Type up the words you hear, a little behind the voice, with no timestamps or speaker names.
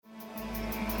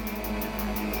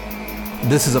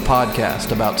This is a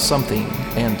podcast about something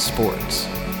and sports.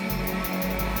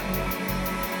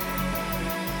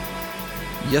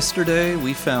 Yesterday,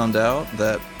 we found out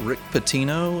that Rick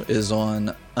Pitino is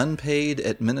on unpaid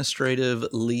administrative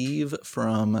leave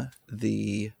from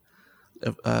the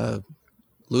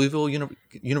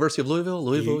University of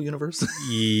Louisville University?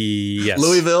 Yes.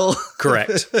 Louisville.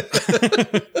 Correct.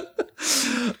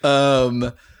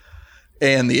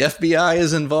 And the FBI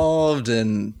is involved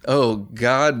and, oh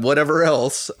God, whatever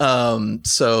else.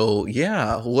 So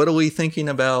yeah, what are we thinking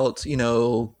about,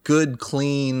 good,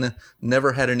 clean,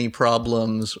 never had any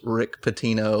problems Rick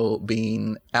Pitino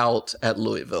being out at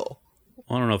Louisville?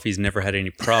 I don't know if he's never had any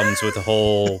problems with the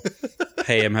whole,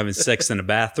 hey, I'm having sex in a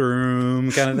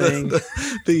bathroom kind of thing. I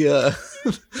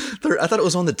thought it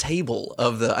was on the table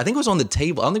I think it was on the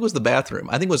table. I don't think it was the bathroom.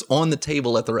 I think it was on the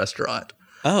table at the restaurant.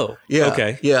 Oh, yeah.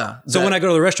 Okay. Yeah. So when I go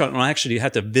to the restaurant, I actually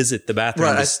have to visit the bathroom,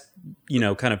 right,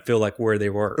 kind of feel like where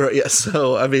they were. Right, yeah.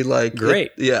 So, I mean, like,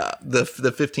 great. The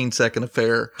 15-second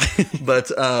affair. But,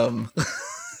 no,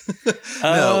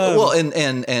 well,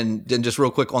 and just real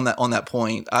quick on that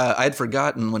point, I had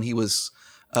forgotten when he was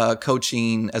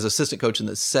coaching as assistant coach in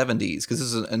the 70s, because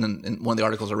this is in one of the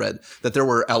articles I read, that there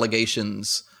were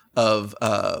allegations of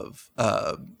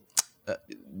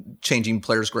changing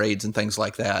players' grades and things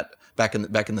like that. Back in the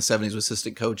 70s, was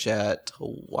assistant coach at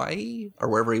Hawaii or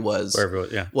wherever he was.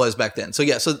 Was back then. So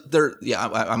yeah,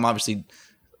 I'm obviously,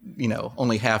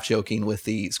 only half joking with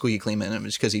the squeaky clean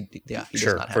image because he does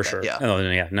not have for that. sure. Yeah. Oh,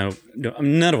 yeah, no,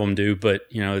 none of them do. But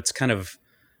it's kind of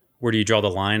where do you draw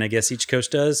the line? I guess each coach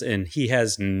does, and he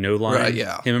has no line. Right.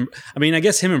 Yeah. I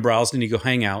guess him and Browse need to go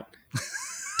hang out,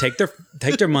 take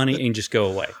their money, and just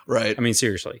go away. Right. I mean,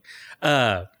 seriously,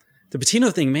 the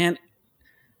Pitino thing, man.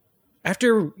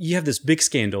 After you have this big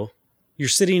scandal, you're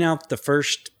sitting out the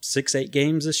first 6-8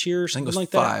 games this year or something like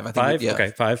five. that? I think, yeah.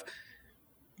 Okay, 5.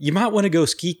 You might want to go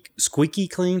squeaky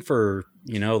clean for,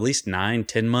 at least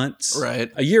 9-10 months.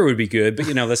 Right. A year would be good, but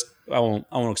I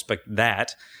won't expect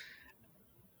that.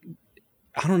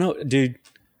 I don't know, dude.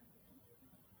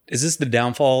 Is this the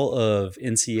downfall of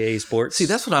NCAA sports? See,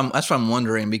 that's what I'm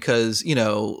wondering, because,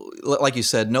 like you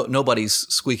said, nobody's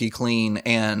squeaky clean,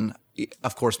 and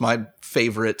of course my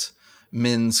favorite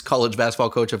men's college basketball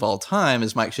coach of all time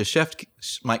is Mike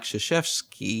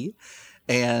Krzyzewski,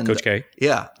 and Coach K.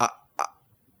 Yeah,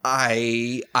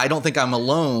 I don't think I'm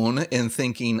alone in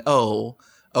thinking, oh,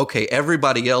 okay,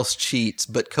 everybody else cheats,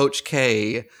 but Coach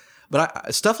K.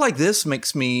 But stuff like this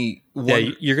makes me wonder.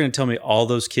 Yeah, you're going to tell me all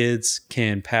those kids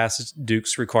can pass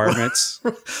Duke's requirements?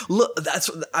 Look,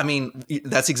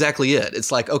 that's exactly it.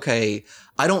 It's like, okay,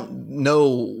 I don't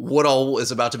know what all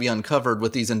is about to be uncovered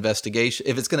with these investigations.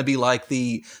 If it's going to be like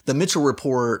the Mitchell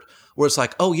report, where it's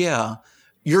like, oh yeah,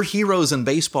 your heroes in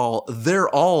baseball, they're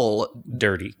all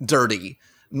dirty.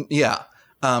 Yeah.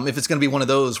 If it's going to be one of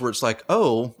those where it's like,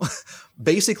 oh,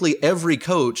 basically every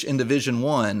coach in Division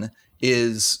I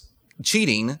is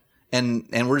cheating, and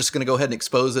we're just going to go ahead and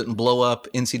expose it and blow up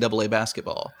NCAA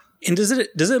basketball. And does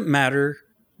it matter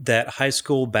that high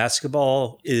school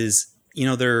basketball is,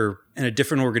 they're in a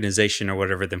different organization or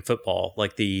whatever than football,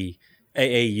 like the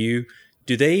AAU?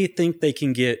 Do they think they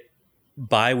can get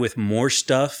by with more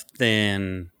stuff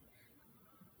than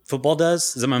football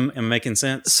does? Am I making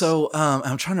sense? So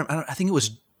I think it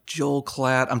was Joel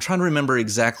Klatt. I'm trying to remember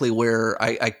exactly where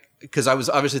because I was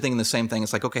obviously thinking the same thing.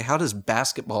 It's like, okay, how does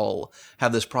basketball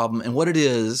have this problem? And what it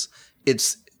is,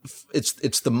 it's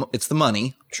the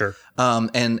money. Sure.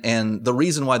 And the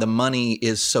reason why the money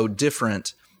is so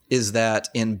different is that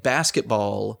in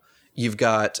basketball, you've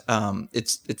got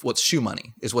it's what's shoe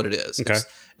money is what it is. Okay.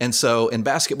 And so in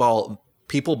basketball,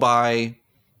 people buy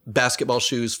basketball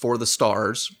shoes for the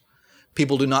stars.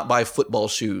 People do not buy football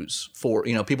shoes for,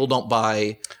 people don't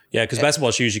buy. Yeah, because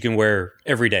basketball shoes you can wear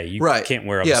every day. You can't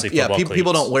wear, obviously, football cleats.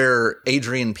 People don't wear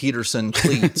Adrian Peterson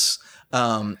cleats.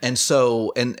 And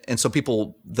so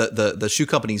people, the shoe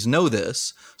companies know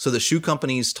this. So the shoe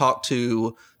companies talk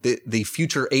to the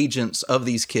future agents of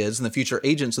these kids, and the future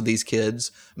agents of these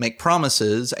kids make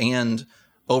promises, and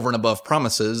over and above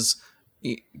promises,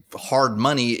 hard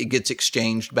money, it gets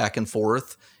exchanged back and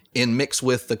forth in mix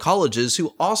with the colleges,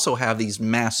 who also have these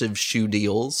massive shoe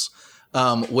deals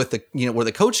with the where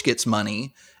the coach gets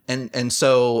money. And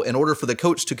so in order for the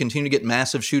coach to continue to get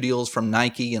massive shoe deals from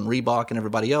Nike and Reebok and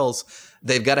everybody else,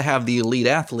 they've got to have the elite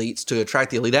athletes. To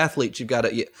attract the elite athletes, you've got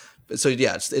to So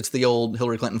yeah, it's the old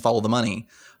Hillary Clinton follow the money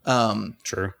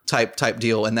True. type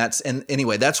deal, and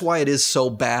anyway, that's why it is so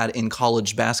bad in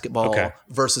college basketball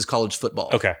versus college football.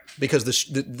 Okay, because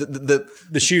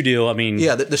the shoe deal. I mean,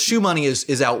 yeah, the shoe money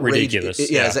is outrageous.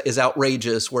 Ridiculous. Is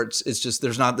outrageous. Where it's just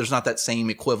there's not that same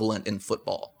equivalent in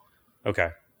football. Okay,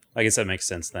 I guess that makes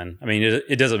sense then. I mean,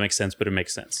 it doesn't make sense, but it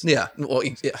makes sense. Yeah, well,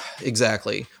 yeah,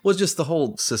 exactly. Well, just the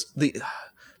whole system,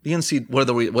 the NC,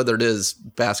 whether it is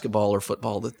basketball or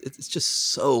football, it's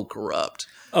just so corrupt.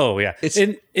 Oh yeah,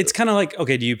 it's kind of like,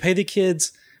 okay, do you pay the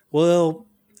kids? Well,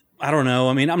 I don't know.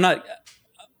 I mean, I'm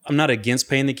not against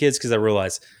paying the kids because I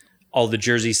realize all the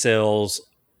jersey sales,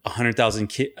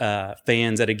 100,000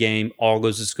 fans at a game, all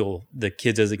goes to school. The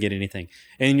kid doesn't get anything,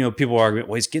 and people are arguing,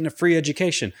 well, he's getting a free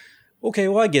education. Okay,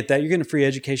 well, I get that. You're getting a free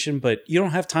education, but you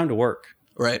don't have time to work.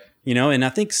 Right. And I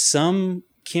think some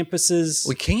campuses...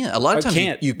 We can't. A lot of times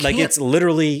you can't. Like, it's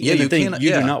literally the thing.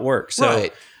 You do not work. So.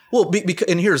 Right. Well,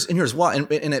 and here's why. And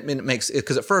it makes it,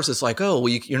 because at first it's like, oh, well,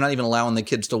 you're not even allowing the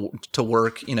kids to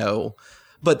work,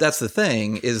 But that's the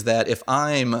thing, is that if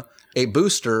I'm a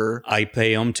booster... I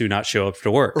pay them to not show up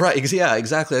to work. Right. Yeah,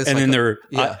 exactly. It's and then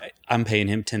I'm paying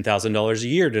him $10,000 a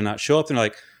year to not show up. And they're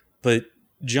like, but...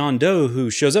 John Doe, who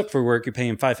shows up for work, you're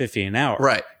paying $5.50 an hour.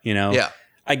 Right. Yeah.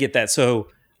 I get that. So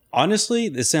honestly,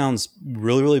 this sounds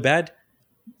really, really bad.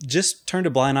 Just turn a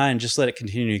blind eye and just let it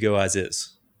continue to go as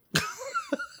is.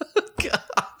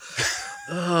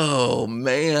 Oh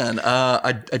man.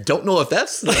 I don't know if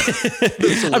that's the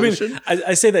solution. I mean,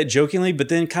 I say that jokingly, but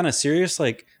then kind of serious,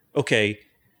 like, okay,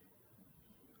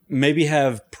 maybe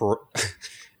have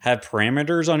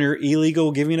parameters on your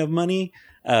illegal giving of money.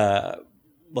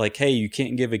 Like, hey, you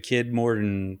can't give a kid more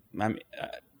than... I mean,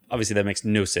 obviously, that makes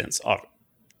no sense.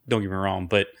 Don't get me wrong,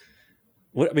 but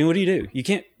what do you do? You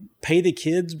can't pay the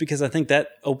kids because I think that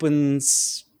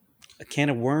opens a can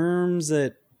of worms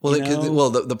that... Well,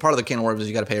 the part of the can of worms is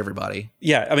you got to pay everybody.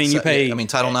 Yeah, I mean, you pay... I mean,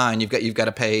 Title IX, you've got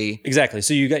to pay... Exactly.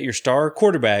 So you got your star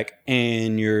quarterback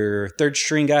and your third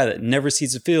string guy that never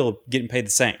sees the field getting paid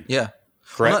the same. Yeah.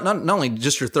 Correct? Well, not only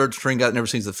just your third string guy that never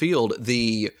sees the field,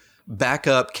 the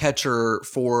backup catcher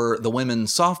for the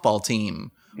women's softball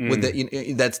team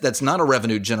that's not a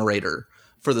revenue generator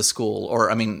for the school.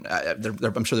 Or I mean,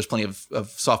 I'm sure there's plenty of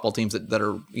softball teams that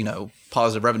are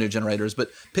positive revenue generators. But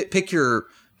pick your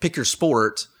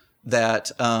sport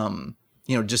that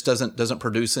just doesn't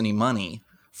produce any money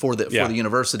for the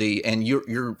university, and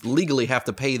you legally have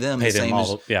to pay them the same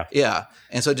as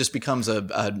and so it just becomes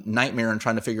a nightmare in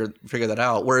trying to figure that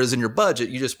out. Whereas in your budget,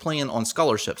 you just plan on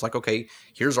scholarships. Like, okay,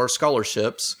 here's our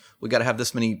scholarships. We got to have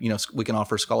this many. We can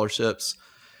offer scholarships.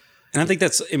 And I think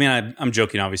that's. I mean, I'm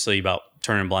joking obviously about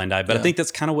turning a blind eye, but I think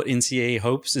that's kind of what NCAA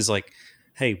hopes is like.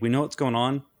 Hey, we know what's going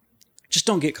on. Just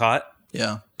don't get caught.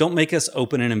 Yeah. Don't make us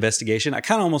open an investigation. I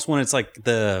kind of almost want it's like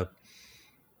the.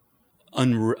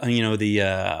 What I'm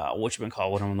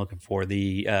looking for,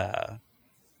 the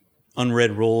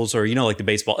unread rules, or like the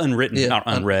baseball unwritten, not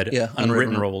unread,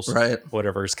 unwritten rules, right?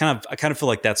 Whatever. It's I kind of feel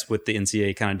like that's what the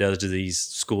NCAA kind of does to these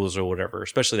schools or whatever,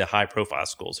 especially the high profile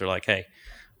schools. They're like, hey,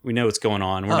 we know what's going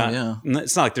on.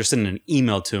 It's not like they're sending an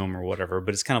email to them or whatever,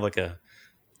 but it's kind of like a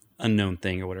unknown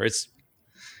thing or whatever. It's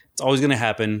always going to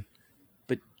happen,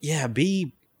 but yeah,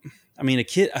 a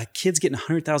kid's getting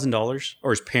 $100,000,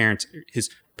 or his parents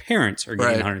are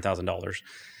getting $100,000.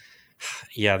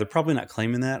 Yeah, they're probably not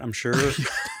claiming that, I'm sure.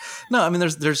 No, I mean,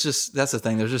 there's just, that's the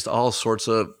thing. There's just all sorts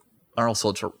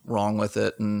wrong with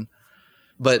it.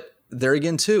 But there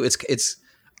again too,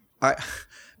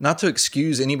 not to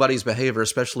excuse anybody's behavior,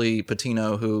 especially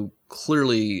Pitino, who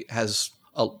clearly has,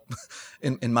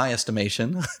 in my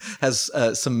estimation, has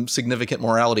some significant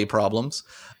morality problems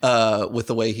with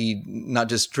the way he not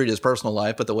just treated his personal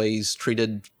life, but the way he's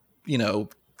treated,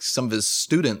 some of his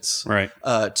students, right?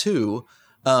 Too.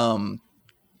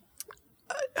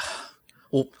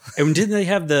 And didn't they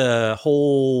have the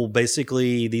whole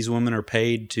basically these women are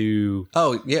paid to?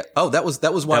 Oh yeah. Oh, that was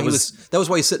why that was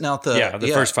why he's sitting out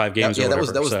the first 5 games. Yeah, or whatever,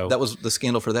 that was the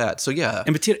scandal for that. So yeah.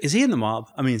 And Pitino, is he in the mob?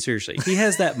 I mean, seriously, he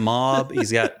has that mob.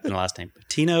 He's got the last name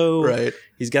Pitino. Right.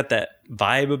 He's got that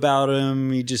vibe about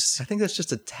him. I think that's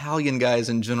just Italian guys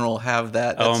in general have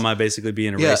that. Am I basically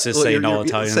being a racist saying all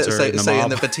Italians are in the mob? Saying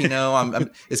the Pitino.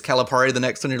 Is Calipari the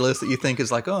next on your list that you think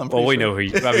is like, oh, I'm pretty we sure. know who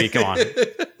you, I mean, come on.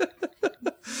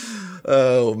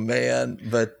 Oh man.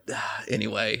 But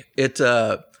anyway,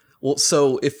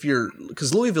 so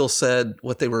because Louisville said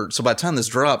what they were, so by the time this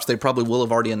drops, they probably will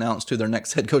have already announced who their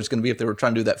next head coach is going to be if they were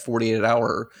trying to do that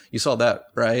 48-hour. You saw that,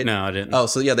 right? No, I didn't. Oh,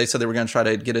 so yeah, they said they were going to try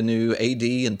to get a new AD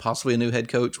and possibly a new head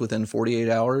coach within 48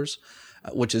 hours.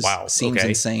 which is Wow, seems okay.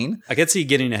 insane. I could see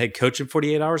getting a head coach in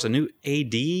 48 hours, a new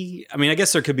AD. I mean, I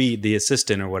guess there could be the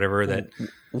assistant or whatever that.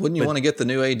 Wouldn't you want to get the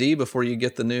new AD before you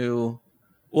get the new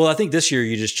Well, I think this year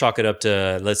you just chalk it up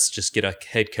to let's just get a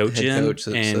head coach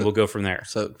and we'll go from there.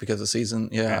 So because the season,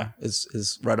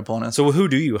 is right upon us. So who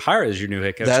do you hire as your new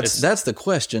head coach? That's the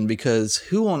question, because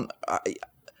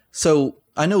so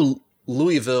I know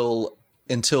Louisville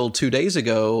until 2 days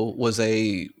ago was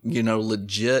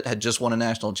legit, had just won a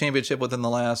national championship within the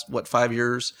last 5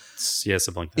 years. Yeah,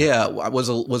 something like that. Yeah, was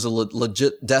a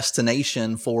legit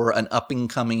destination for an up and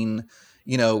coming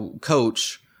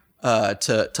coach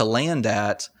to land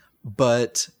at.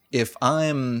 But if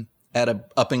I'm at a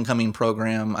up and coming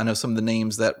program, I know some of the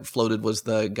names that floated was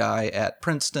the guy at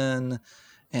Princeton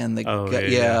and anyway,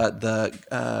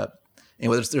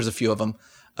 there's a few of them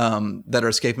that are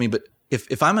escaping me. But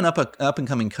if I'm an up and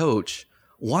coming coach,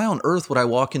 why on earth would I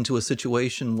walk into a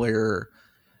situation where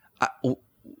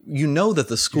that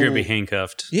the school, you're gonna be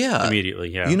handcuffed immediately?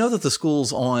 Yeah, that the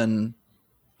school's on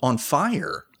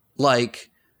fire. Like,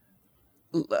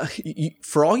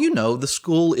 for all you know, the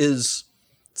school is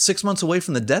 6 months away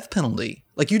from the death penalty.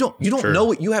 Like, you don't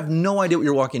know it. You have no idea what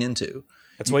you're walking into.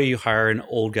 That's why you hire an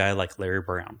old guy like Larry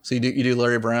Brown. So you do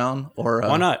Larry Brown, or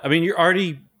why not? I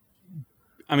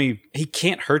mean, he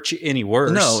can't hurt you any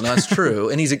worse. No, that's true.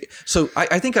 And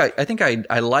I think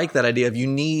I like that idea of you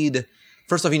need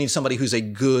somebody who's a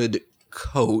good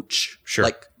coach. Sure.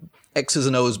 Like X's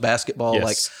and O's basketball. Yes.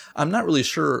 Like, I'm not really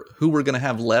sure who we're going to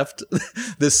have left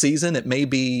this season. It may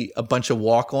be a bunch of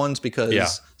walk-ons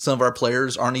because some of our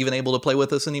players aren't even able to play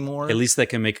with us anymore. At least they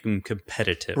can make them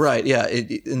competitive. Right. Yeah.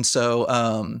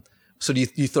 So do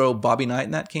you throw Bobby Knight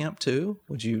in that camp too?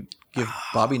 Would you give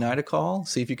Bobby Knight a call?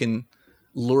 See if you can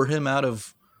lure him out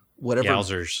of whatever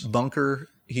bunker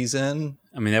he's in.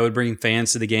 I mean, that would bring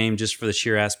fans to the game just for the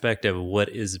sheer aspect of what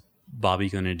is Bobby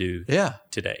going to do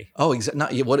today. Oh,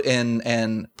 exactly.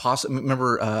 And possibly,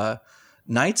 remember,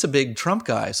 Knight's a big Trump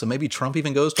guy, so maybe Trump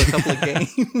even goes to a couple of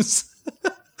games.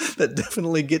 That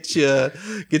definitely gets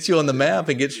you on the map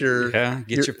and gets your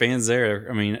fans there.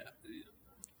 I mean,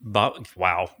 Bob.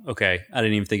 Wow. Okay, I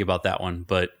didn't even think about that one,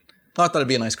 but I thought it'd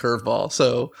be a nice curveball.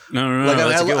 So no.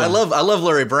 I love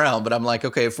Larry Brown, but I'm like,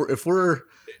 okay, if we're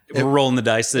rolling the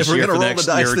dice this year for the next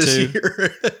year or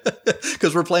two,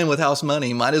 because we're playing with house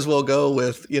money, might as well go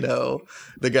with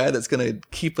the guy that's going to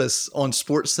keep us on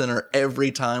Sports Center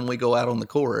every time we go out on the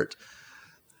court.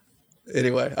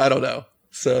 Anyway, I don't know.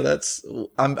 So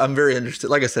I'm very interested.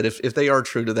 Like I said, if they are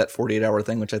true to that 48-hour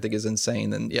thing, which I think is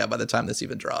insane, then by the time this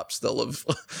even drops, they'll have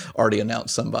already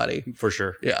announced somebody for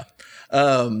sure. Yeah.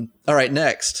 All right.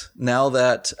 Next, now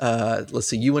that let's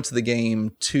see, you went to the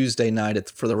game Tuesday night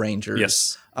for the Rangers.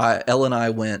 Yes. Elle and I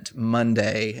went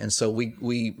Monday, and so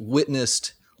we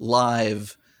witnessed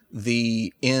live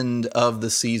the end of the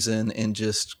season in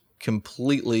just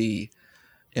completely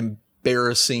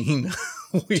embarrassing.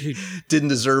 We didn't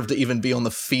deserve to even be on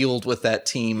the field with that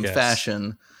team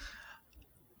fashion.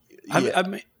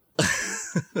 I'm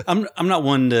not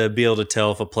one to be able to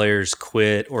tell if a player's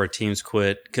quit or a team's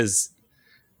quit, because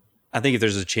I think if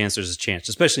there's a chance,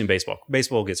 especially in baseball.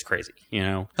 Baseball gets crazy,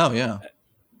 Oh, yeah.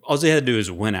 All they had to do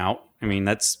is win out. I mean,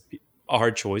 that's a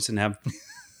hard choice, and have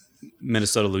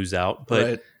Minnesota lose out.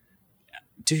 But,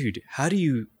 dude, how do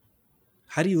you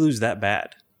lose that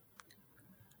bad?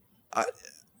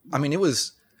 I mean, it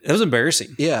was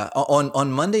embarrassing. Yeah,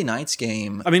 on Monday night's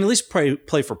game. I mean, at least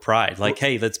play for pride. Like,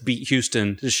 hey, let's beat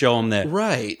Houston to show them that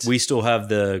we still have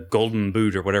the golden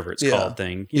boot or whatever it's called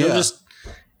thing.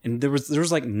 And there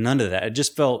was like none of that. It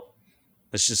just felt,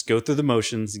 let's just go through the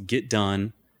motions, get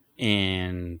done,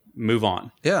 and move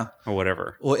on. Yeah, or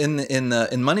whatever. Well,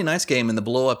 in Monday night's game, in the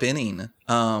blow up inning,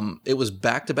 it was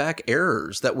back-to-back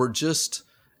errors that were just.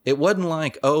 It wasn't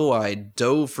like, I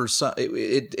dove for some.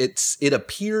 It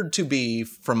appeared to be,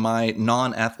 from my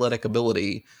non-athletic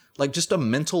ability, like just a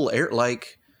mental error.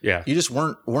 Like, you just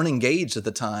weren't engaged at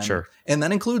the time. Sure, and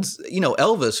that includes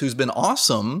Elvis, who's been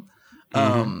awesome.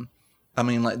 Mm-hmm. I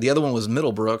mean, like the other one was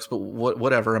Middlebrooks, but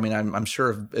whatever. I mean, I'm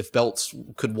sure if Belts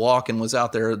could walk and was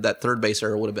out there, that third base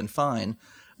error would have been fine.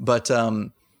 But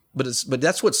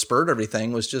that's what spurred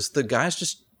everything, was just the guys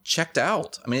just checked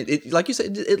out. I mean, it like you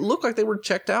said, it looked like they were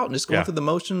checked out and just going through the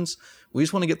motions. We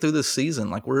just want to get through this season.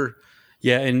 Like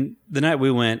and the night we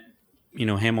went,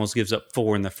 Hamels gives up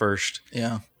 4 in the first.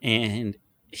 Yeah. And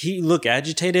he looked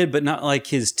agitated, but not like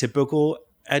his typical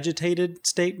agitated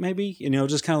state, maybe,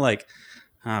 just kind of like,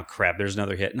 oh crap, there's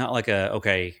another hit. Not like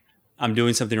okay, I'm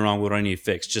doing something wrong. What do I need to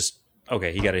fix? Just,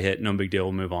 okay, he got a hit. No big deal.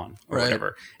 We'll move on or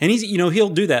whatever. And he's, he'll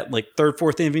do that like third,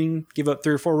 fourth inning, give up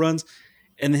 3 or 4 runs.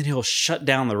 And then he'll shut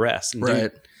down the rest.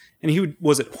 And And he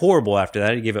wasn't horrible after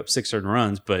that. He gave up 6 earned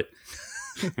runs, but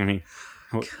I mean,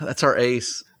 that's our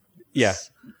ace. Yeah.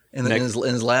 And then in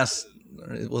his last,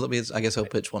 will it be? I guess he'll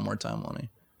pitch one more time, won't he?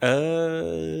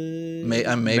 Maybe.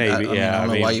 I don't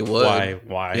know why you would.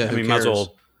 Why? Yeah, I mean, might as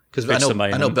well. Because I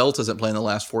know Belt isn't playing the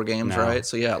last 4 games, right?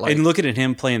 So yeah, and looking at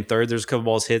him playing third, there's a couple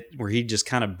balls hit where he just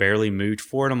kind of barely moved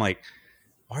forward. I'm like,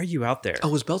 why are you out there? Oh,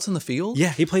 was Belt in the field?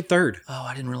 Yeah, he played third. Oh,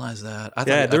 I didn't realize that.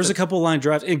 There was a couple line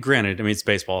drives. And granted, I mean, it's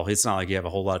baseball. It's not like you have a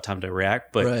whole lot of time to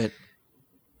react. But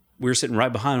we were sitting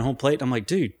right behind home plate. And I'm like,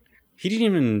 dude, he didn't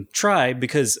even try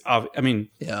because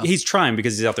he's trying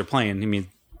because he's out there playing. I mean,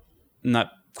 I'm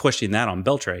not questioning that on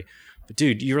Beltre, but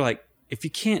dude, you're like, if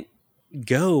you can't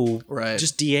go,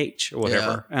 just DH or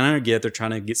whatever. And I get they're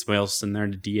trying to get somebody else in there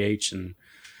to DH, and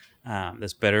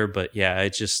that's better. But yeah,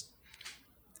 it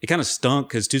kind of stunk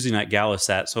because Tuesday Night Gala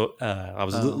sat. So I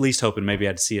was at least hoping maybe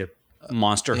I'd see a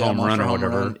monster home run or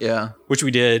whatever. Yeah, which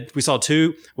we did. We saw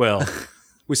 2. Well.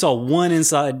 We saw one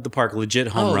inside the park, legit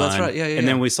home run. That's right. Yeah. And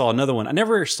then we saw another one. I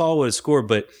never saw what it scored,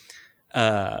 but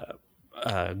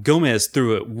Gomez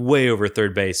threw it way over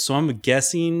third base. So I'm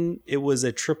guessing it was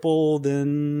a triple,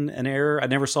 then an error. I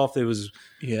never saw if it was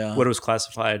what it was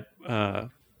classified. I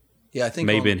think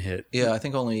may have been hit. Yeah, I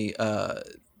think only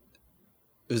it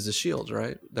was the Shields,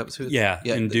 right? That was who. Yeah.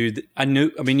 And dude,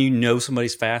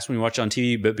 somebody's fast when you watch it on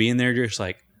TV, but being there, you're just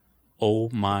like, oh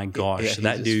my gosh,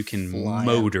 that dude can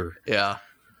motor. Yeah.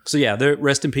 So yeah,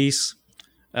 rest in peace,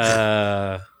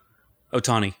 Ohtani.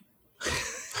 I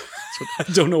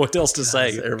don't know what else to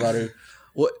say. Everybody,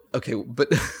 what? Okay,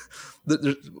 but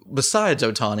besides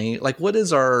Ohtani, like, what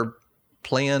is our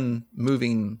plan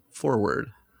moving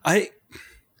forward? I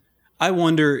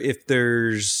wonder if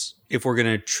we're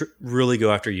gonna really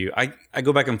go after you. I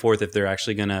go back and forth if they're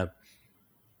actually gonna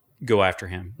go after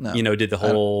him. No, did the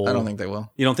whole? I don't think they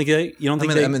will. You don't think they? You don't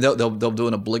think? I mean, they'll do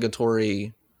an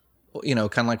obligatory.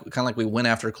 Kind of like we went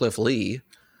after Cliff Lee,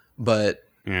 but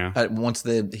once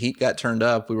the heat got turned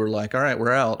up, we were like, all right,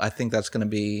 we're out. I think that's going to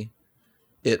be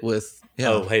it with.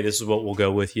 Yeah. Oh, hey, this is what we'll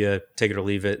go with. You take it or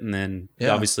leave it, and then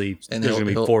obviously there's going to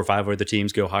be 4 or 5 other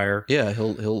teams go higher. Yeah,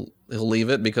 he'll leave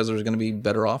it because there's going to be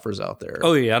better offers out there.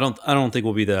 Oh yeah, I don't think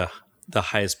we'll be the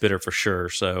highest bidder for sure.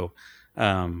 So.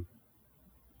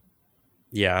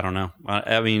 Yeah, I don't know.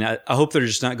 I mean, I hope they're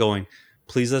just not going,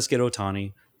 please let's get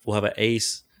Ohtani. We'll have an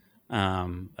ace,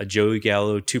 a Joey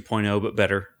Gallo 2.0, but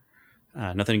better.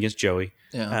 Nothing against Joey.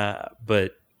 Yeah.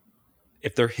 But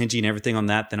if they're hinging everything on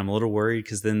that, then I'm a little worried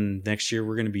because then next year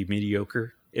we're going to be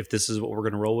mediocre if this is what we're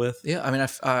going to roll with. Yeah, I mean,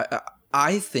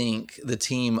 I think the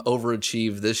team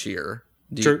overachieved this year.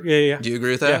 Sure. Yeah. Do you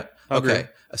agree with that? Yeah, okay.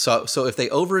 So if they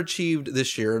overachieved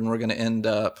this year and we're going to end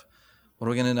up, what are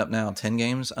we going to end up now? 10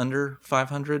 games under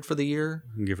 500 for the year?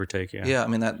 Give or take, yeah. Yeah, I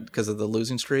mean, that because of the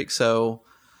losing streak. So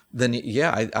then,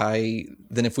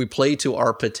 then if we play to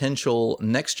our potential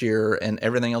next year and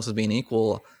everything else is being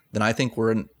equal, then I think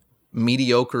we're a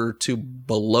mediocre to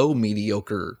below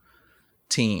mediocre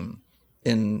team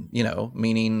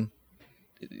meaning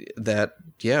that,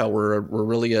 we're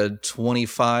really a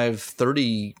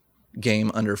 25-30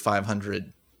 game under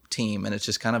 500 team. And it's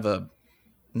just kind of a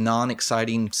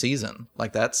non-exciting season.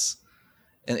 Like that's,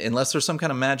 unless there's some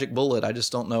kind of magic bullet, I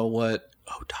just don't know what.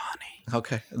 Ohtani.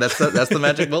 Okay. That's the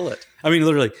magic bullet. I mean,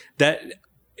 literally that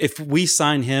if we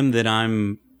sign him, then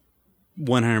I'm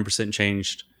 100%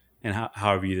 changed in how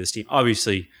I view this team.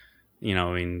 Obviously,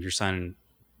 you're signing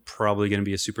probably going to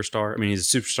be a superstar. I mean,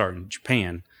 he's a superstar in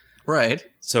Japan. Right.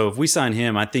 So if we sign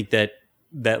him, I think that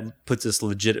puts us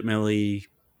legitimately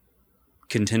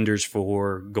contenders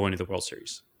for going to the World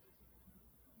Series.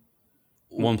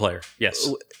 One player, yes.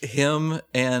 Him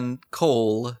and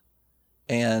Cole,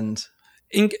 and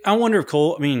I wonder if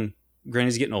Cole. I mean,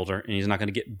 granted, he's getting older, and he's not going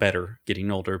to get better getting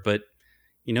older. But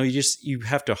you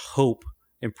have to hope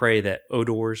and pray that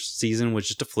Odor's season was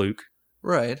just a fluke,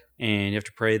 right? And you have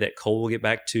to pray that Cole will get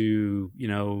back to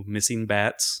missing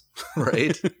bats,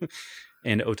 right?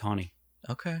 And Ohtani.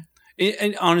 Okay.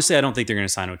 And honestly, I don't think they're going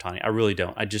to sign Ohtani. I really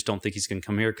don't. I just don't think he's going to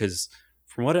come here because,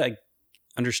 from what I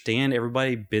understand,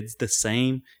 everybody bids the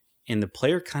same and the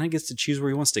player kind of gets to choose where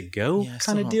he wants to go,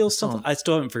 kind of deal. Something I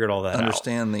still haven't figured all that out.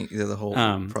 Understand the whole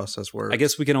process works. I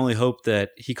guess we can only hope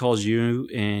that he calls you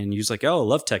and you're like, oh, I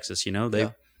love Texas.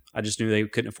 I just knew they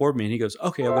couldn't afford me, and he goes,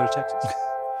 okay, I'll go to Texas.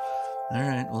 All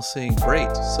right, we'll see.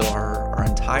 Great. So our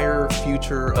entire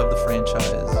future of the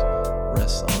franchise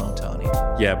rests on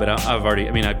Ohtani. Yeah, but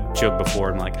I've joked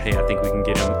before. I'm like, hey, I think we can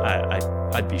get him.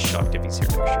 I'd be shocked if he's here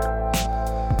next year.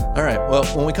 All right. Well,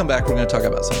 when we come back, we're going to talk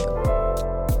about something.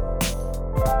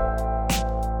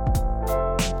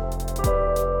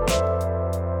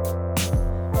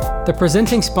 The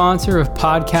presenting sponsor of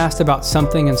Podcast About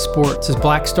Something in Sports is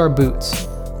Black Star Boots,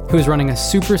 who is running a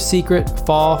super secret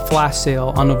fall flash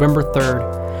sale on November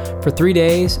 3rd. For 3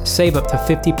 days, save up to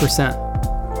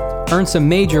 50%. Earn some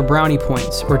major brownie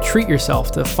points or treat yourself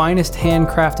to the finest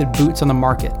handcrafted boots on the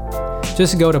market.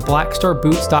 Just go to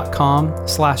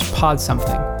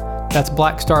blackstarboots.com/podsomething. That's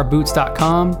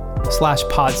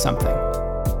blackstarboots.com/podsomething.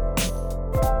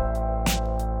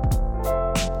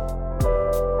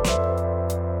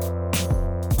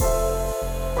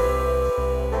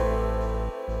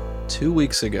 Two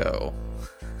weeks ago,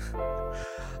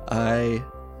 I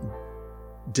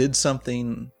did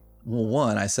something. Well,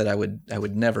 one, I said I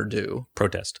would never do.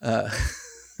 Protest.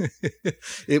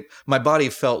 My body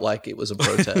felt like it was a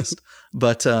protest,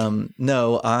 but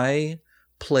no, I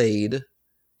played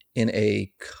in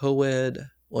a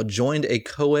joined a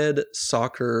co-ed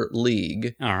soccer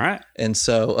league. All right. And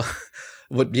so,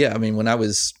 when I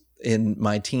was in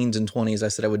my teens and 20s, I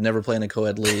said I would never play in a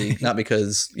co-ed league, not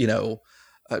because,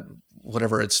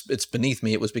 whatever, it's beneath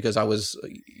me. It was because I was,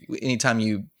 anytime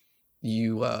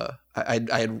I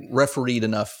had refereed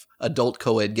enough adult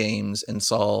co-ed games and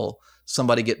saw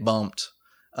somebody get bumped,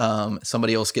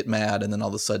 somebody else get mad, and then all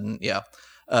of a sudden,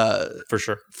 for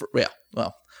sure.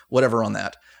 Well, whatever on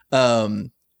that.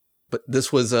 But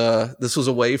this was a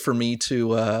way for me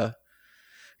to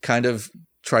kind of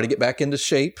try to get back into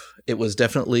shape. It was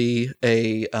definitely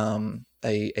a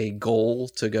goal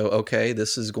to go, okay,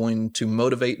 this is going to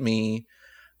motivate me.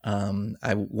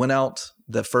 I went out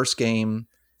the first game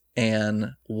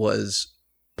and was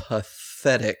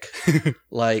pathetic.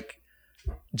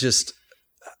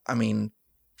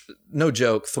 No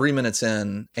joke, 3 minutes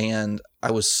in, and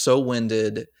I was so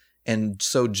winded and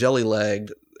so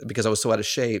jelly-legged because I was so out of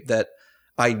shape that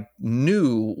I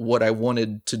knew what I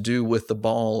wanted to do with the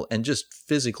ball and just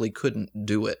physically couldn't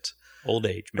do it. Old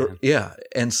age, man. Yeah.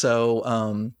 And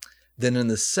so then in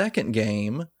the second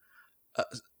game,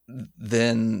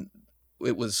 then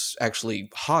it was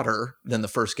actually hotter than the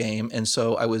first game. And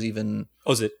so I was even...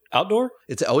 Oh, is it outdoor?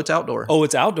 It's outdoor. Oh,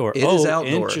 it's outdoor. It is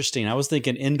outdoor. Interesting. I was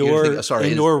thinking indoor.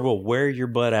 Indoor will wear your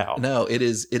butt out. No, it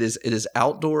is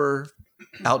outdoor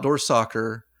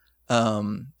soccer.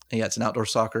 It's an outdoor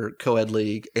soccer co-ed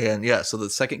league. And so the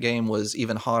second game was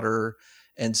even hotter.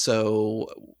 And so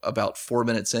about 4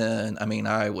 minutes in,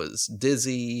 I was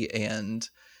dizzy and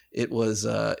it was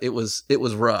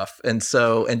rough. And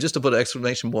so, and just to put an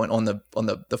exclamation point on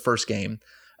the first game,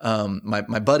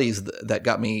 my buddies that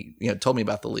got me, told me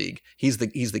about the league. He's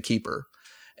the keeper.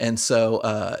 And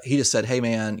so, he just said, "Hey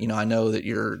man, I know that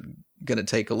you're going to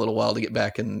take a little while to get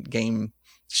back in game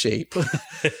shape.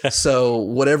 So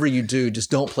whatever you do,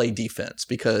 just don't play defense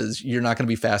because you're not going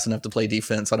to be fast enough to play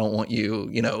defense. I don't want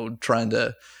you, trying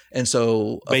to." And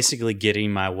so basically getting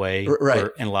my way, right,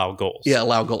 and allow goals. Yeah,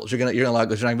 allow goals. You're gonna allow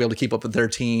goals. You're not gonna be able to keep up with their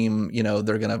team.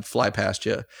 They're gonna fly past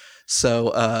you.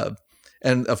 So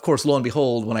and of course, lo and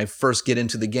behold, when I first get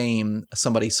into the game,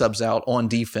 somebody subs out on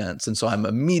defense, and so I'm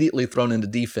immediately thrown into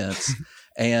defense.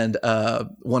 And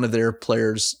one of their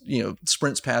players,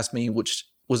 sprints past me, which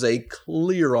was a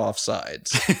clear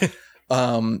offsides.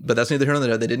 But that's neither here nor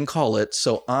there. They didn't call it.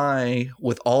 So I,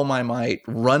 with all my might,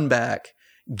 run back,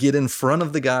 get in front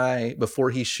of the guy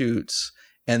before he shoots.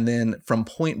 And then from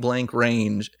point blank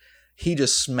range, he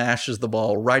just smashes the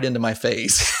ball right into my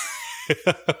face.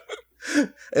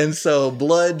 And so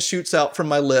blood shoots out from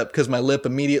my lip because my lip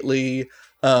immediately...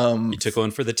 you took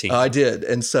one for the team. I did.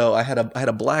 And so I had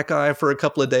a black eye for a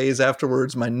couple of days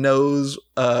afterwards. My nose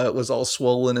was all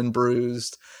swollen and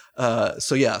bruised.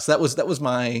 So that was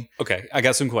my... Okay, I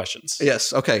got some questions.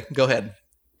 Yes, okay, go ahead.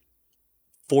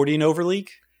 40 and over league?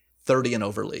 30 and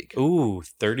over league. Ooh,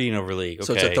 30 and over league. Okay.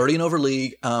 So it's a 30 and over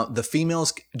league. The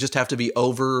females just have to be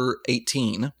over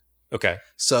 18. Okay.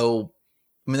 So,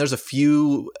 there's a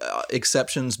few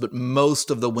exceptions, but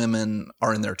most of the women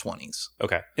are in their 20s.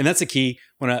 Okay. And that's the key.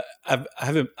 When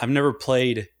I've never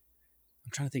played,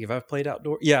 I'm trying to think if I've played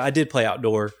outdoor. Yeah, I did play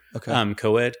outdoor,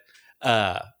 co-ed.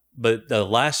 But the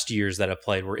last years that I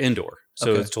played were indoor.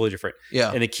 So it's totally different.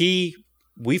 Yeah. And the key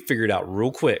we figured out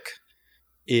real quick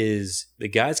is the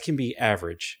guys can be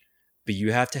average, but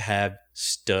you have to have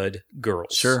stud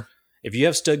girls. Sure. If you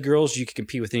have stud girls, you can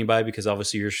compete with anybody because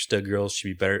obviously your stud girls should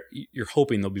be better. You're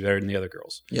hoping they'll be better than the other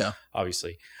girls. Yeah.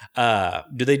 Obviously.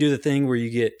 Do they do the thing where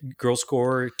you get girl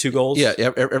score 2 goals? Yeah.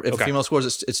 If a female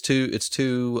scores, it's 2.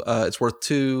 It's worth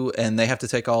 2, and they have to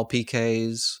take all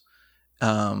PKs. They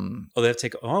have to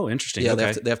take. Oh, interesting. Yeah,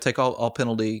 okay. they have to take all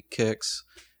penalty kicks,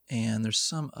 and there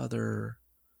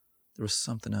was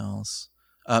something else.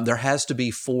 There has to be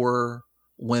 4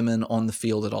 women on the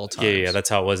field at all times. Yeah. That's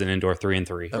how it was in indoor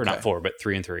 3-3, or Okay. not 4, but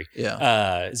 3-3.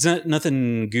 Yeah. It's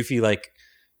nothing goofy like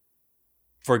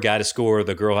for a guy to score,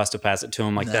 the girl has to pass it to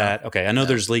him like No. that. Okay, I know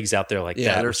there's leagues out there like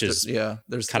that, which is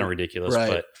there's kind of ridiculous,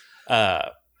 right.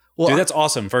 but well, dude, that's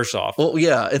awesome. First off, well,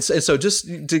 yeah, and so just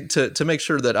to make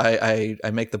sure that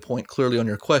I make the point clearly on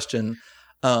your question,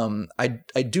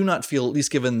 I do not feel, at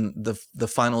least given the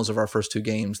finals of our first 2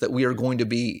 games, that we are going to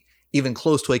be even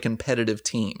close to a competitive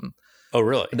team. oh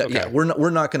really? Okay. Yeah, we're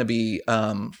not going to be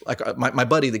like my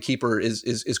buddy, the keeper,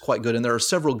 is quite good, and there are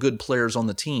several good players on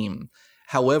the team.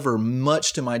 However,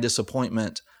 much to my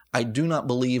disappointment, I do not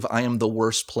believe I am the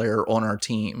worst player on our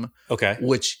team, Okay.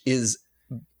 which is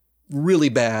really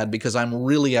bad because I'm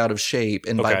really out of shape,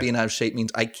 and by Okay. being out of shape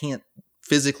means I can't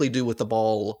physically do with the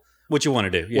ball What you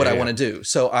want to do? what I want to do.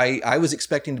 So I was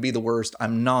expecting to be the worst.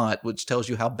 I'm not, which tells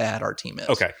you how bad our team is.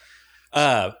 Okay.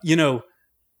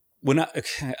 When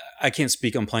I can't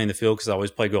speak on playing the field because I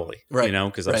always play goalie, Right.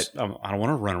 Because Right. I don't want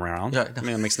to run around. Yeah. I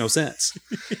mean, that makes no sense.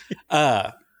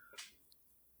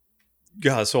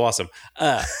 God, so awesome.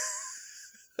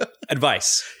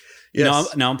 Advice.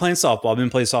 Yes. Now I'm playing softball. I've been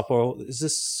playing softball. Is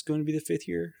this going to be the 5th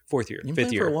year? 4th year? You've 5th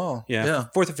been year? for a while. Yeah. Yeah.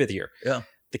 4th or 5th year. Yeah.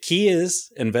 The key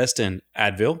is invest in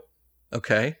Advil,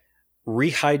 Okay.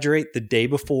 rehydrate the day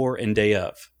before and day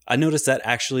of. I noticed that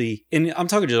actually, and I'm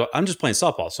just playing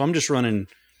softball, so I'm just running.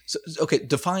 So, okay.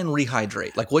 Define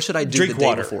rehydrate. Like, what should I do Drink the day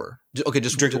water. before? Okay.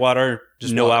 Just Drink water,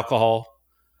 just no water. alcohol.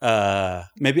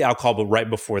 Maybe alcohol, but right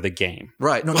before the game.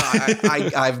 Right. No,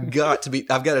 I've got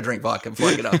to drink vodka before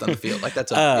I get out on the field. Like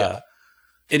that's And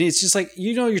it's just like,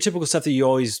 your typical stuff that you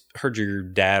always heard your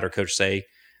dad or coach say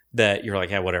that you're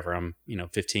like, yeah, whatever. I'm,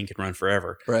 15, can run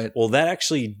forever. right. Well, that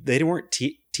actually, they weren't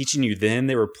teaching you then.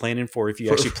 They were planning for if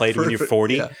you actually played when you're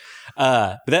 40. Yeah.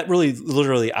 But that really,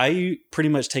 literally, I pretty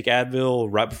much take Advil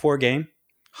right before a game.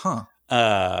 Huh.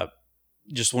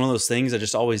 Just one of those things I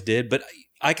just always did. But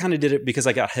I kind of did it because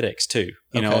I got headaches too.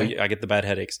 Okay. I get the bad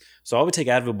headaches. So I would take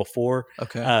Advil before.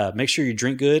 Okay. Make sure you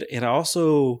drink good. And I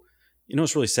also,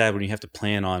 it's really sad when you have to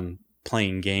plan on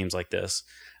playing games like this.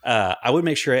 I would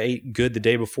make sure I ate good the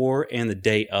day before and the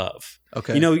day of.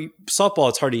 Okay. Softball,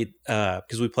 it's hard to eat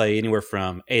because we play anywhere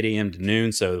from 8 a.m. to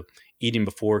noon. So eating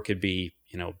before could be,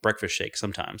 breakfast shake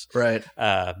sometimes. right.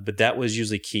 But that was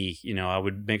usually key. I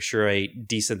would make sure I ate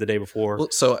decent the day before Well,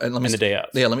 so and let me and the day of.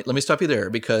 Yeah, let me stop you there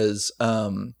because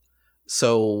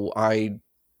so I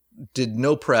did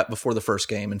no prep before the first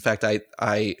game. In fact,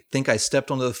 I think I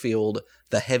stepped onto the field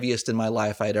the heaviest in my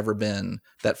life I had ever been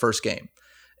that first game.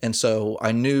 And so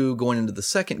I knew going into the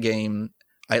second game,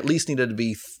 I at least needed to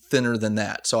be thinner than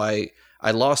that. So I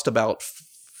lost about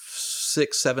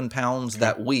 6-7 pounds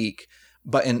that week.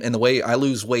 But and the way I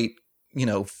lose weight,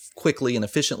 quickly and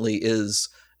efficiently is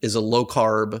a low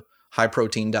carb, high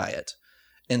protein diet.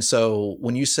 And so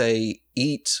when you say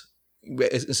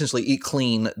essentially eat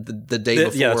clean the day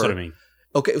before. Yeah, that's what I mean.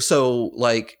 Okay, so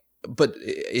but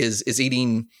is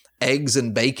eating eggs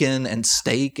and bacon and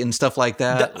steak and stuff like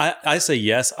that? I say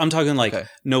yes. I'm talking like Okay.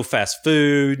 no fast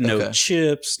food, no Okay.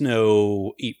 chips,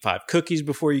 no eat 5 cookies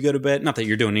before you go to bed. Not that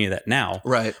you're doing any of that now,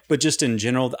 Right. but just in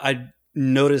general, I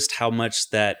noticed how much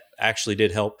that actually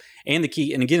did help. And the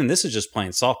key, and again, this is just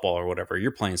playing softball or whatever.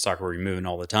 You're playing soccer where you're moving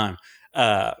all the time.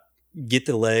 Get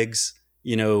the legs,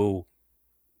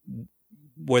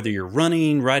 whether you're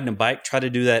running, riding a bike, try to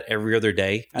do that every other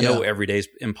day. I know every day is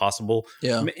impossible.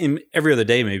 Yeah. Every other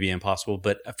day may be impossible,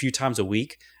 but a few times a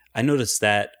week, I noticed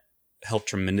that helped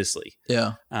tremendously.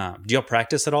 Yeah. Do y'all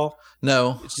practice at all?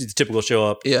 No. It's just typical show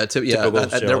up. Yeah. Typical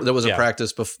show. There was a Yeah.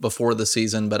 practice before the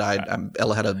season, but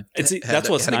Ella had a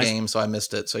nice. game, so I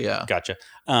missed it. So yeah. Gotcha.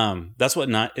 That's what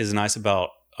is nice about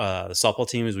the softball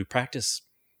team is we practice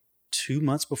 2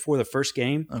 months before the first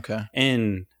game. Okay.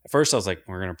 And at first I was like,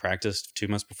 we're going to practice 2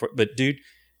 months before. But dude,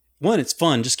 one, it's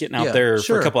fun just getting out Yeah, there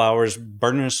sure. for a couple hours,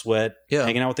 burning a sweat, Yeah.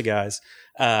 hanging out with the guys.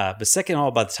 But second of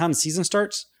all, by the time the season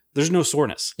starts, there's no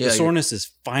soreness. Yeah, The soreness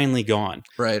is finally gone.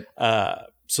 Right.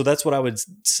 So that's what I would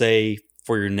say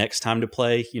for your next time to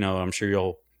play. I'm sure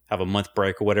you'll have a month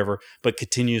break or whatever, but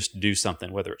continues to do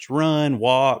something, whether it's run,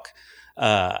 walk.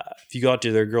 If you go out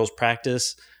to their girls'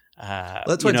 practice,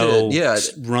 That's what I did. Yeah.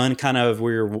 run kind of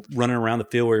where you're running around the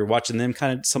field where you're watching them,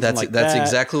 kind of something like that. That's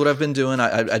exactly what I've been doing.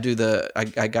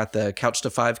 I got the Couch to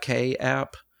 5K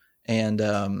app, and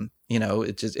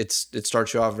it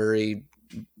starts you off very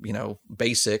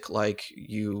basic, like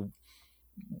you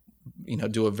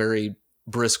do a very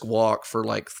brisk walk for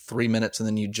like 3 minutes, and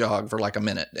then you jog for like a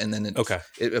minute, and then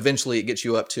eventually it gets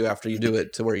you up to, after you do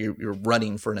it, to where you're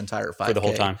running for an entire 5K for the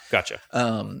whole time. Gotcha.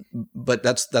 But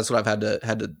that's what I've had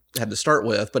to start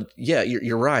with. But yeah,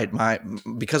 you're right.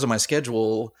 Because of my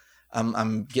schedule,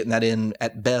 I'm getting that in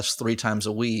at best 3 times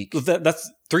a week. That's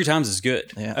 3 times is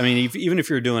good. Yeah. I mean, even if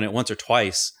you're doing it once or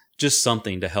twice, just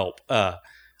something to help.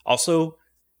 Also,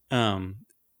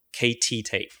 KT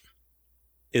tape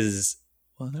is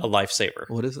a lifesaver.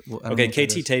 What is it? Okay,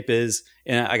 KT tape is,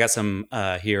 and I got some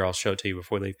here. I'll show it to you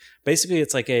before we leave. Basically,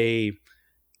 it's like I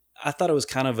thought it was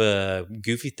kind of a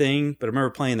goofy thing, but I remember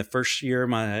playing the first year of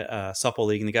my softball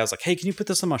league, and the guy was like, "Hey, can you put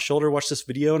this on my shoulder? Watch this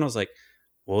video." And I was like,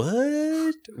 "What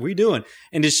are we doing?"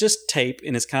 And it's just tape,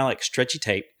 and it's kind of like stretchy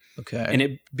tape. Okay. And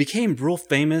it became real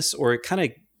famous, or it kind of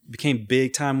became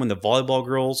big time when the volleyball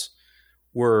girls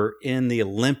were in the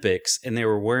Olympics, and they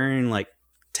were wearing like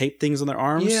tape things on their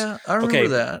arms. Yeah, I remember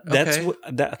that. Okay.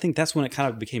 I think that's when it kind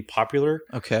of became popular.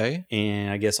 Okay. And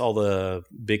I guess all the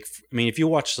if you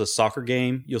watch the soccer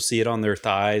game, you'll see it on their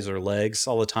thighs or legs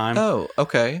all the time. Oh,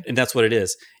 okay. And that's what it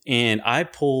is. And I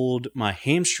pulled my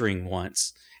hamstring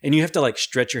once, and you have to like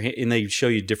stretch your hand, and they show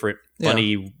you different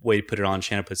funny way to put it on.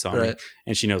 Shanna puts it on me,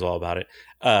 and she knows all about it.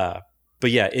 But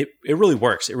yeah, it really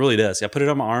works. It really does. I put it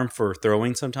on my arm for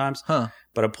throwing sometimes. Huh.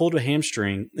 But I pulled a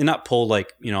hamstring, and not pulled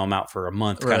like, I'm out for a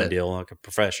month kind of deal, like a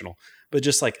professional, but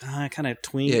just like I kind of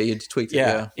tweaked. Yeah, you tweaked it.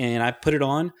 Yeah. And I put it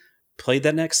on, played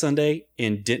that next Sunday,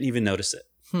 and didn't even notice it.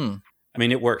 I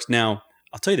mean, it works. Now,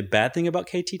 I'll tell you the bad thing about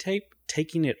KT tape,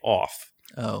 taking it off.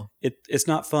 Oh. It's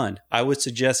not fun. I would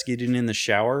suggest getting in the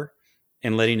shower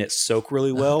and letting it soak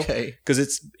really well. Okay. Because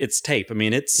it's tape. I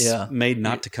mean, it's made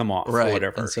not to come off or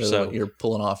whatever. And so you're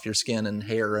pulling off your skin and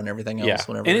hair and everything else. Yeah.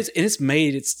 Whenever. And it's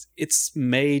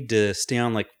made to stay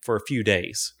on like for a few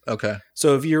days. Okay.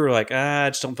 So if you're like, I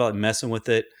just don't feel like messing with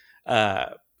it.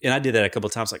 And I did that a couple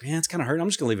of times, like, man, it's kind of hurting. I'm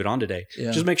just going to leave it on today.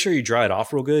 Yeah. Just make sure you dry it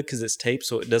off real good because it's tape,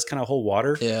 so it does kind of hold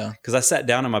water. Yeah. Because I sat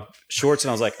down in my shorts and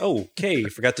I was like, oh, okay,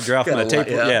 forgot to dry off my tape.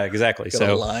 Yeah, exactly.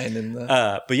 Got a line in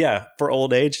the... but yeah, for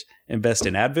old age, invest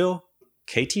in Advil,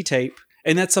 KT tape,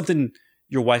 and that's something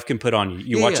your wife can put on you.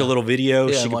 You watch a little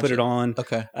video, she can put it on.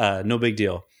 Okay. No big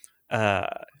deal.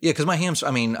 Because my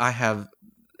hamstrings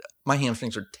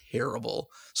are terrible.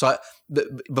 So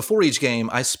before each game,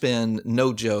 I spend,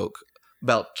 no joke,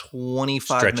 about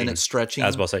 25 minutes stretching. I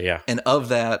was about to say, yeah. And of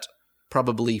that,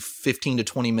 probably 15 to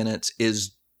 20 minutes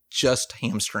is just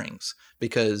hamstrings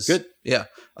because,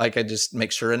 like I just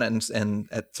make sure. And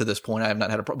to this point, I have not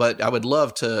had a problem, but I would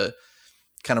love to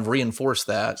kind of reinforce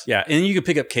that. Yeah. And you can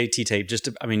pick up KT tape you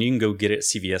can go get it at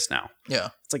CVS now. Yeah.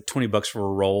 It's like $20 for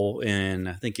a roll. And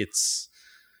I think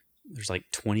there's like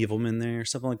 20 of them in there,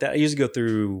 something like that. I usually go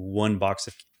through one box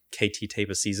of KT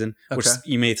tape a season, which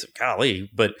you may think, golly,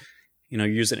 but you're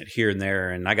using it here and there.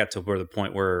 And I got to the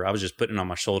point where I was just putting it on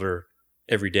my shoulder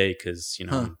every day because,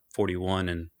 I'm 41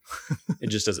 and it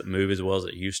just doesn't move as well as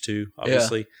it used to,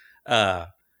 obviously. Man,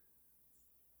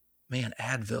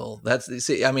 Advil.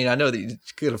 I know that you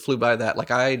could have flew by that.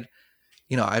 Like I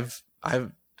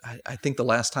think the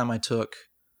last time I took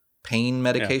pain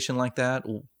medication like that,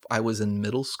 I was in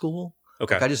middle school.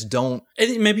 Okay. Like I just don't.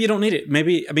 And maybe you don't need it.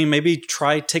 Maybe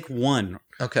take one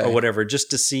or whatever just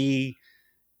to see.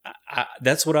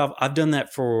 That's what I've done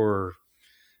that for.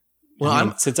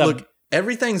 Well,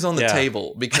 everything's on the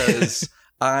table because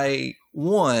I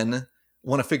want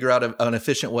to figure out an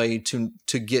efficient way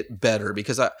to get better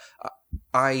because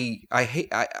I'm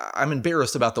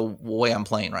embarrassed about the way I'm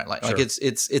playing right. Like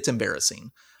it's embarrassing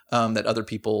that other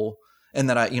people and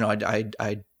that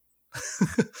I've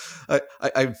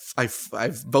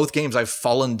both games I've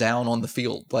fallen down on the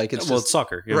field. Like it's it's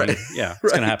soccer.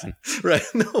 It's gonna happen. Right.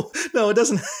 No, it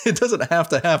doesn't have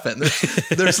to happen.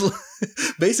 There's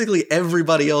basically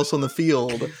everybody else on the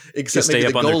field except maybe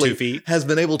the goalie has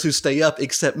been able to stay up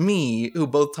except me, who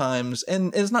both times,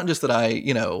 and it's not just that I,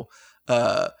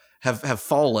 have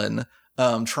fallen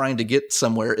trying to get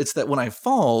somewhere. It's that when I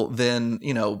fall, then,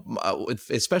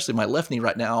 especially my left knee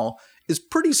right now is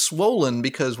pretty swollen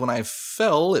because when I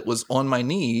fell, it was on my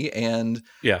knee and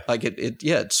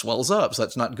it swells up. So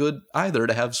that's not good either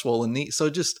to have swollen knee. So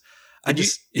at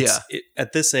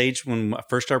this age, when I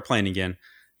first started playing again,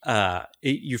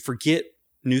 you forget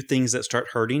new things that start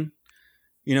hurting,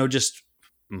 just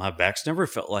my back's never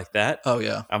felt like that. Oh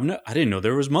yeah. I didn't know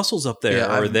there was muscles up there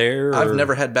I've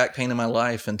never had back pain in my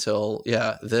life until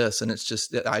this. And it's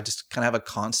just, I just kind of have a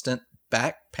constant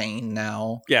back pain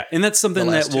now. Yeah. And that's something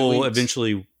that will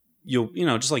eventually,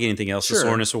 just like anything else, the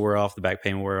soreness will wear off, the back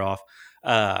pain will wear off.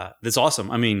 That's awesome.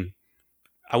 I mean,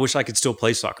 I wish I could still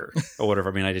play soccer or whatever.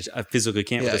 I mean, I physically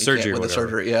can't with the surgery. With the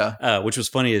surgery, yeah. Which was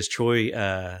funny is Troy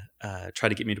tried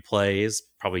to get me to play. It's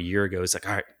probably a year ago. He's like,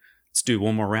 all right, let's do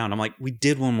one more round. I'm like, we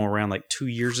did one more round like 2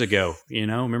 years ago.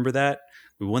 Remember that?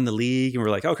 We won the league and we're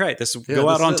like, okay, let's go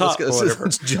out on top or whatever.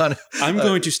 I'm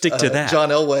going to stick to that. John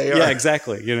Elway. Yeah,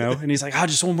 exactly. And he's like,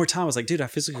 just one more time. I was like, dude, I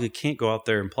physically can't go out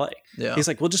there and play. Yeah. He's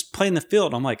like, well, just play in the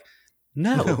field. I'm like,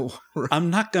 no. I'm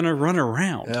not going to run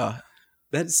around. Yeah.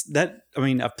 I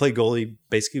mean, I've played goalie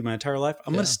basically my entire life.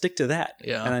 I'm going to stick to that.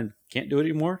 Yeah. And I can't do it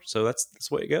anymore. So that's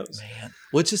the way it goes. Man.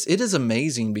 Well, it is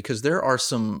amazing because there are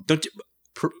some.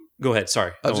 Go ahead.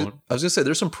 Sorry. I was going to say,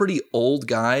 there's some pretty old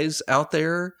guys out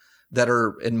there that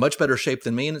are in much better shape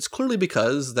than me. And it's clearly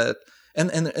because that, and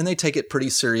they take it pretty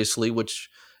seriously, which,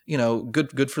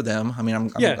 good for them. I mean, I'm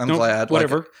glad.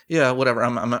 Whatever. Whatever.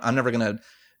 I'm never going to,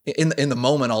 in the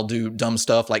moment, I'll do dumb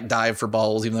stuff like dive for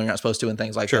balls, even though you're not supposed to, and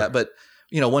things like that. But,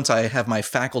 once I have my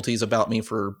faculties about me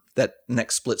for that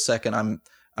next split second, I'm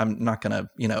not going to,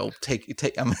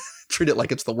 I'm treat it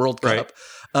like it's the World Cup.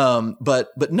 Right.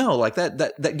 But no, like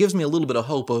that gives me a little bit of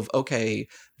hope of, okay,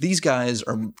 these guys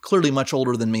are clearly much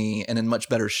older than me and in much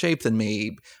better shape than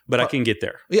me. But I can get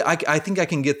there. Yeah. I think I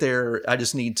can get there. I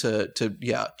just need to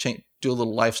change, do a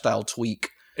little lifestyle tweak.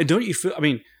 And don't you feel, I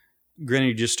mean, granted,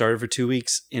 you just started for 2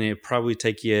 weeks and it'll probably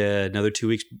take you another 2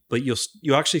 weeks, but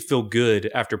you'll actually feel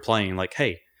good after playing. Like,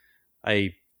 hey,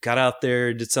 I got out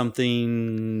there, did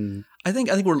something. I think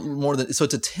we're more than, so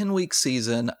it's a 10-week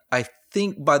season. I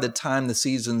think by the time the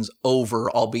season's over,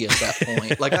 I'll be at that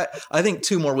point. Like I think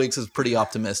 2 more weeks is pretty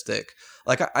optimistic.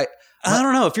 Like I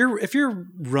don't know if you're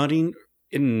running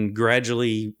and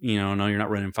gradually, no, you're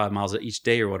not running 5 miles each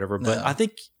day or whatever, but no. I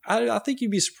think you'd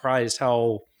be surprised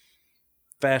how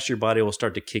fast your body will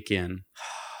start to kick in.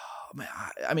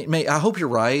 I mean, I hope you're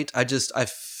right. I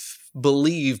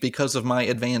believe because of my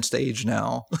advanced age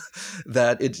now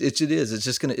that it is.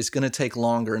 It's gonna take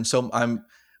longer, and so and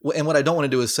what I don't want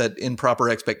to do is set improper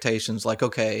expectations. Like,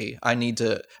 okay, I need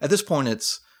to. At this point, and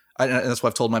that's what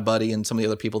I've told my buddy and some of the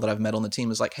other people that I've met on the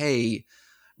team is like, hey,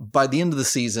 by the end of the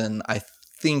season, I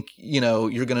think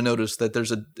you're going to notice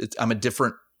that I'm a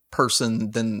different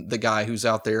person than the guy who's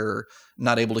out there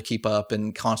not able to keep up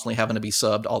and constantly having to be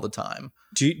subbed all the time.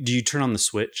 Do you turn on the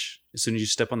switch as soon as you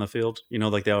step on the field?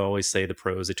 Like they always say, the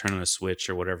pros, they turn on a switch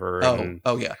or whatever.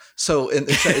 Oh yeah. So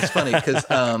it's funny because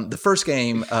the first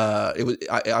game,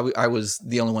 I was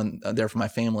the only one there for my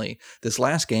family. This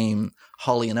last game,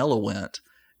 Holly and Ella went,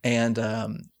 and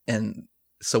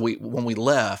so when we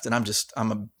left, and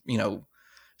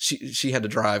she had to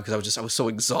drive because I was so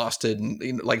exhausted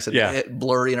and like I said,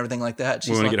 blurry and everything like that.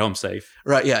 We want to get home safe.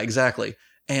 Right. Yeah, exactly.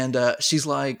 And she's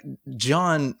like,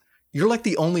 John, you're like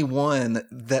the only one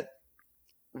that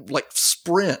like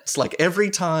sprints. Like every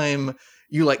time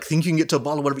you like think you can get to a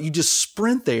ball or whatever, you just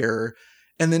sprint there.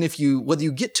 And then whether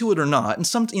you get to it or not, and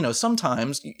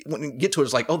sometimes when you get to it,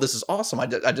 it's like, oh, this is awesome. I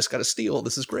just got a steal.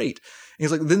 This is great. And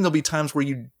he's like, then there'll be times where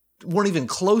you weren't even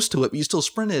close to it, but you still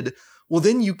sprinted. Well,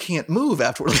 then you can't move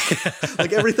afterward.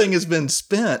 Like everything has been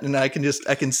spent, and I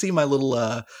can see my little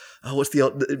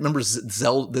remember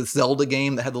the Zelda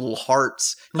game that had the little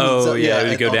hearts? You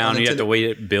go down, you have to wait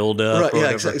it build up. Right, yeah,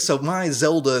 exactly. So my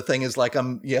Zelda thing is like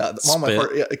all my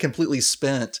part completely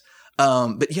spent.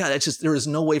 But yeah, it's just there is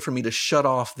no way for me to shut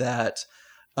off that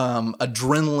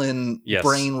adrenaline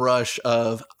brain rush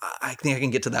of I think I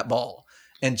can get to that ball.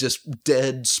 And just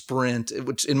dead sprint,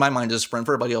 which in my mind is a sprint.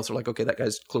 For everybody else, they're like, okay, that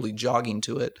guy's clearly jogging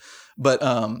to it. But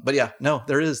yeah, no,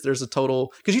 there's a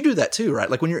total, because you do that too, right?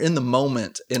 Like when you're in the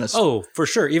moment in a. Oh, for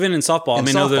sure. Even in softball,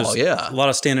 there's a lot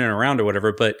of standing around or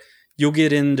whatever, but you'll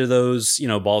get into those,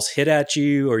 balls hit at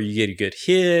you, or you get a good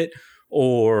hit,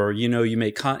 or, you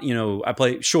make, I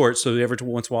play short. So every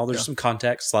once in a while, there's some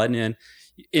contact sliding in,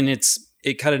 and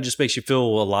it kind of just makes you feel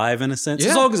alive in a sense,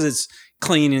 as long as it's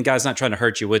clean and the guy's not trying to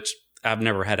hurt you, which I've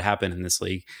never had happen in this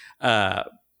league.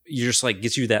 You just like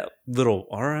gets you that little.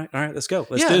 All right, let's go.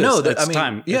 Let's do this. It's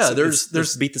time. Yeah,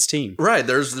 let's beat this team. Right.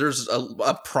 There's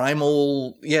a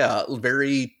primal,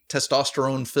 very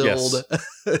testosterone filled.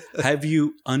 Yes. Have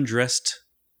you undressed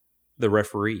the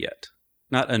referee yet?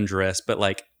 Not undressed, but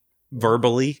like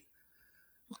verbally.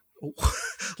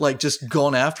 Like just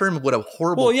gone after him. What a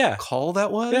horrible call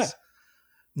that was. Yeah.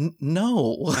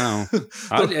 No. Oh.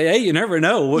 Hey, you never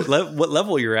know what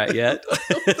level you're at yet.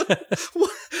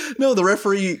 No, the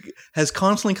referee has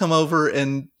constantly come over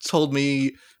and told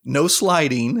me no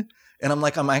sliding. And I'm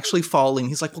like, I'm actually falling.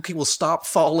 He's like, okay, well, stop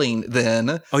falling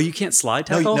then. Oh, you can't slide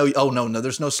tackle? No,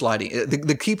 there's no sliding.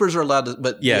 The keepers are allowed to,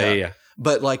 but yeah.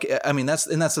 But like, I mean, that's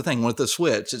the thing with the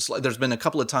switch. It's like, there's been a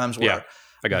couple of times where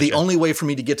I got the only way for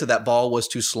me to get to that ball was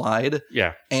to slide.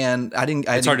 Yeah. And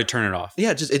it's hard to turn it off.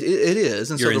 Yeah, just it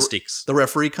is. And your so instincts. The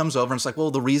referee comes over and it's like,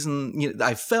 well, the reason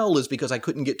I fell is because I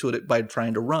couldn't get to it by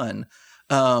trying to run.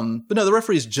 But no, the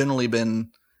referee's generally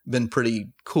been pretty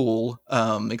cool,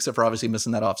 except for obviously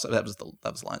missing that offside. That was the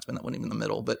linesman. That wasn't even in the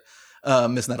middle, but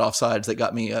missing that offsides that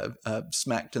got me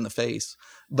smacked in the face.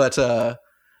 But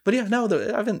yeah, no,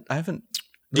 I haven't.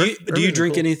 Do you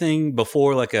drink anything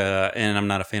before and I'm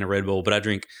not a fan of Red Bull, but I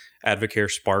drink Advocare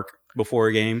Spark before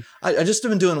a game. I just have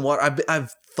been doing water.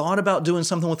 I've thought about doing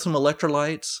something with some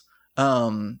electrolytes.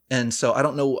 And so I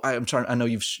don't know. I know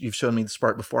you've shown me the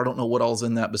Spark before. I don't know what all's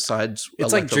in that besides.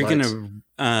 It's like drinking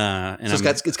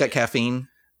it's got caffeine.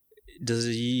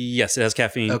 Yes, it has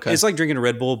caffeine. Okay. It's like drinking a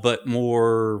Red Bull, but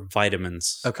more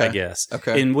vitamins. Okay. I guess.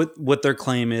 Okay. And what their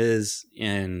claim is,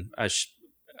 and I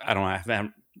don't know. I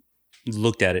haven't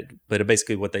looked at it, but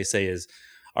basically what they say is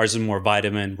ours is more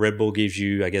vitamin. Red Bull gives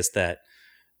you, I guess, that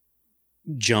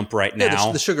jump right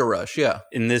now. The sugar rush. Yeah.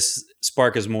 And this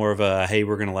Spark is more of a, hey,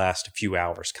 we're going to last a few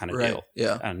hours kind of deal.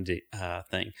 Yeah.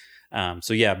 Thing.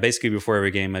 So yeah, basically before every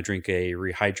game, I drink a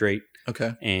Rehydrate.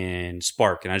 Okay. And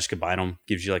Spark, and I just combine them.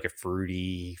 Gives you like a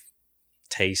fruity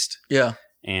taste. Yeah.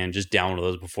 And just down one of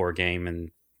those before a game, and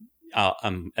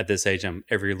I'm at this age,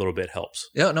 every little bit helps.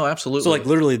 Yeah. No, absolutely. So like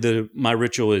literally, my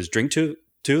ritual is drink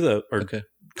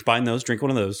combine those, drink one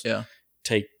of those. Yeah.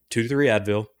 Take 2 to 3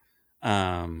 Advil.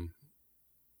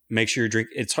 Make sure you drink.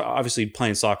 It's obviously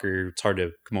playing soccer. It's hard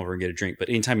to come over and get a drink, but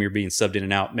anytime you're being subbed in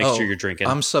and out, make sure you're drinking.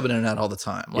 I'm subbing in and out all the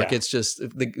time. Like it's just,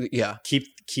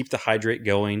 Keep the hydrate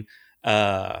going.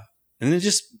 And then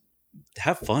just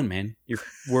have fun, man.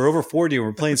 We're over 40 and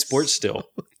we're playing sports still.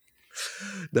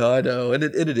 No, I know. And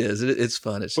it is. It's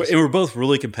fun. It's just, and we're both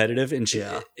really competitive. And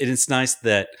it's nice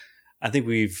that I think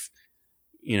we've,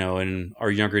 in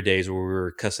our younger days where we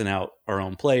were cussing out our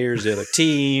own players, the other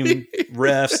team,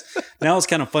 refs. Now it's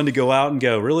kind of fun to go out and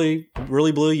go, really,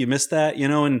 really, Blue, you missed that,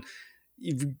 and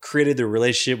you've created the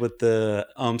relationship with the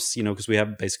umps, because we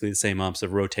have basically the same umps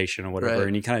of rotation or whatever. Right.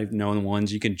 And you kind of know the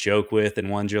ones you can joke with and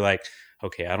ones you're like,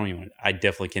 okay, I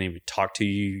definitely can't even talk to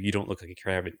you. You don't look like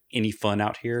you're having any fun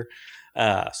out here.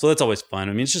 So that's always fun.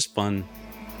 I mean, it's just fun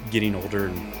getting older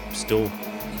and still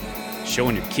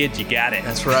showing your kids you got it.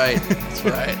 That's right.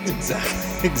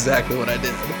 Exactly what I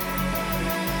did.